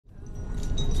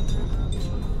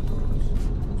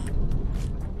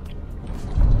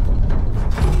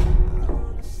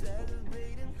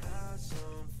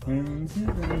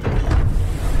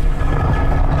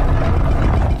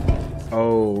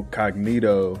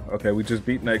Cognito. Okay, we just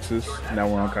beat Nexus. Now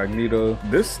we're on Cognito.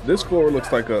 This floor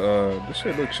looks like a this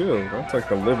shit looks chill. That's like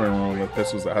the living room if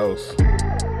this was a house.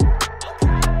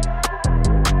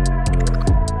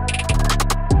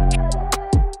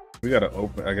 We gotta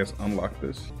open, I guess, unlock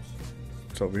this.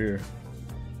 It's over here.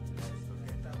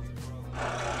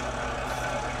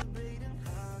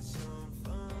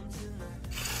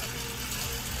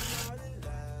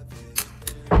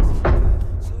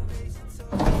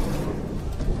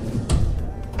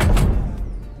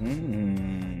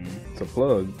 It's a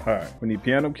plug. All right, we need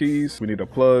piano keys. We need a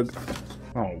plug.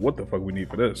 I don't know what the fuck we need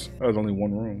for this. That was only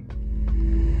one room.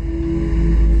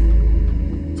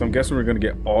 So I'm guessing we're gonna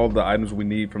get all the items we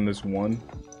need from this one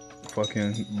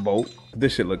fucking bolt.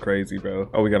 This shit look crazy, bro.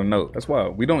 Oh, we got a note. That's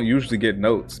wild. We don't usually get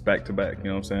notes back to back, you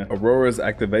know what I'm saying? Aurora's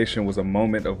activation was a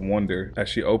moment of wonder. As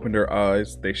she opened her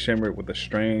eyes, they shimmered with a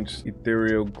strange,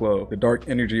 ethereal glow. The dark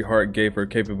energy heart gave her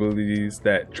capabilities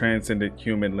that transcended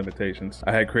human limitations.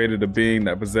 I had created a being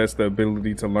that possessed the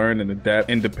ability to learn and adapt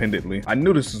independently. I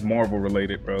knew this was Marvel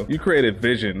related, bro. You created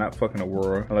Vision, not fucking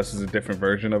Aurora, unless it's a different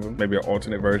version of him, maybe an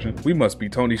alternate version. We must be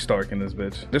Tony Stark in this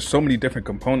bitch. There's so many different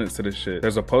components to this shit.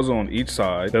 There's a puzzle on each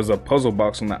side. There's a puzzle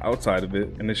box on the outside of it,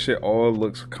 and this shit all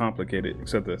looks complicated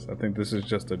except this. I think this is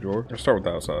just a drawer. Let's start with the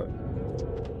outside.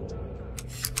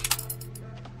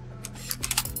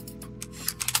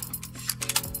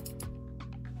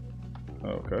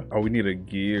 Okay. Oh, we need a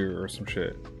gear or some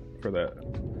shit for that.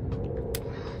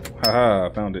 Haha, I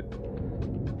found it.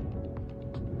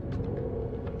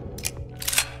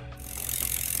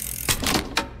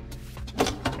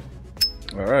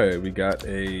 All right, we got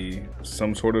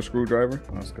some sort of screwdriver.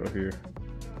 Let's go here.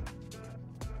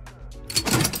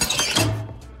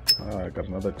 I got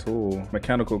another tool.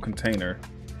 Mechanical container.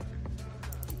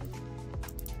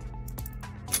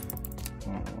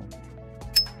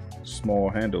 Small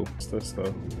handle. What's this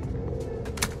stuff?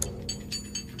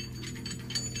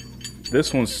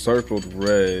 This one's circled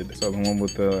red. So the one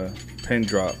with the pin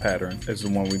drop pattern is the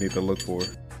one we need to look for.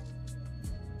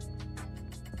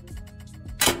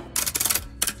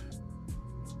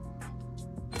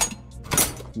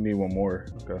 Need one more.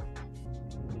 Okay.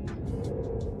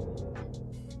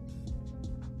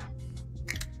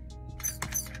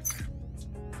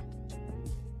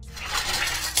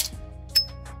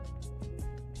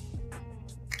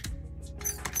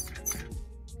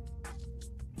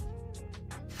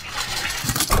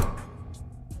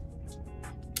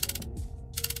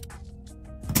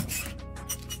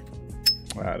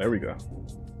 Wow, there we go.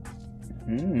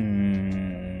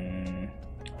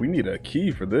 We need a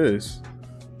key for this.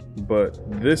 But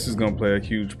this is gonna play a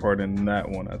huge part in that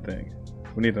one, I think.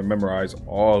 We need to memorize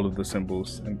all of the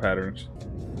symbols and patterns.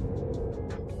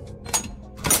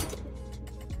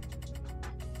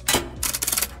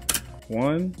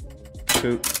 One,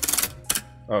 two.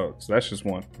 Oh, so that's just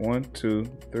one. 1, 2,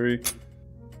 3.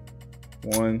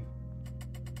 1,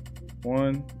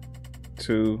 1,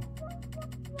 2.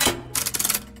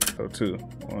 Oh, 2.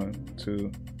 1,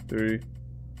 2, 3.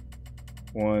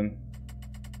 1,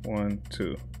 1,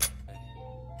 2.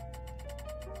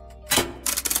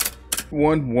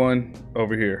 1, 1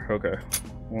 over here. Okay.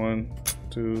 1,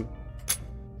 2,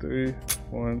 3,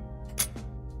 1.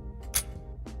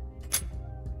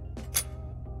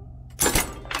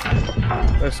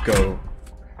 Let's go.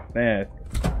 Man,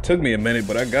 took me a minute,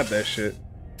 but I got that shit.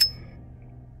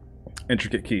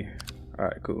 Intricate key. All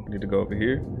right, cool. Need to go over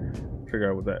here, figure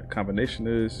out what that combination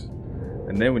is,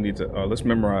 and then we need to. Let's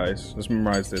memorize. Let's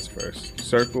memorize this first.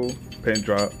 Circle, pin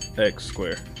drop, X,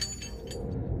 square.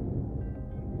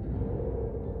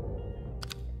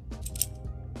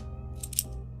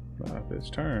 It's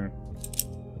turn.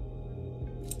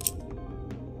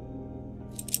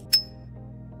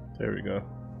 There we go.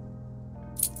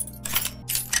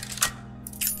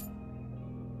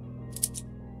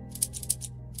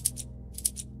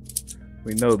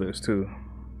 We know this too.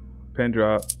 Pin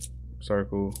drop,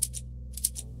 circle,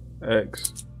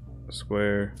 X,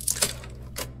 square,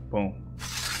 boom.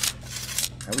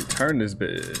 And we turn this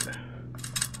bit.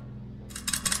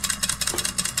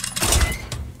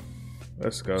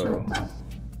 Let's go.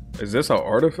 Is this an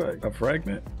artifact? A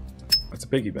fragment? That's a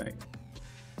piggy bank.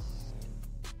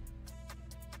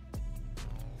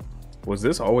 Was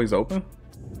this always open?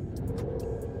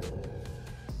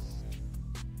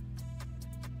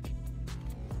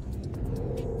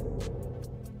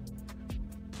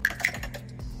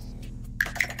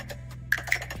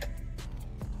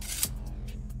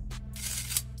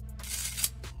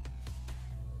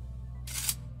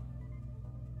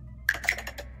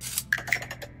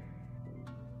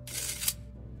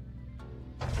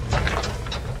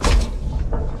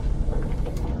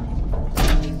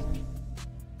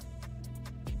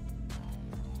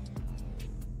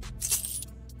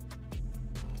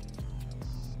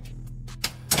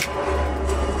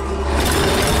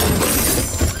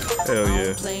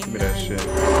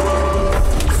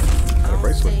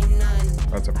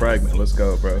 That's a fragment. Let's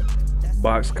go, bro.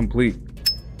 Box complete.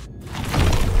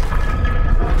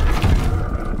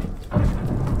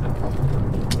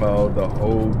 Oh, the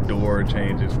whole door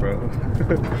changes, bro.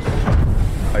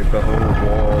 Like the whole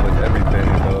wall and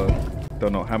everything.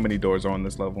 Don't know how many doors are on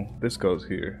this level. This goes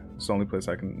here. It's the only place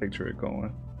I can picture it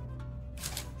going.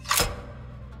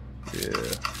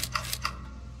 Yeah.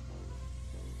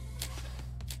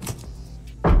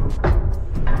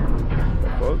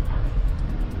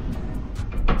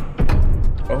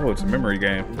 Oh, it's a memory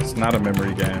game. It's not a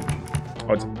memory game.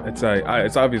 Oh,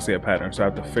 it's obviously a pattern, so I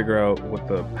have to figure out what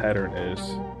the pattern is.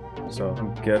 So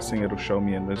I'm guessing it'll show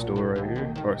me in this door right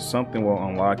here, or something will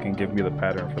unlock and give me the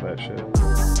pattern for that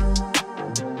shit.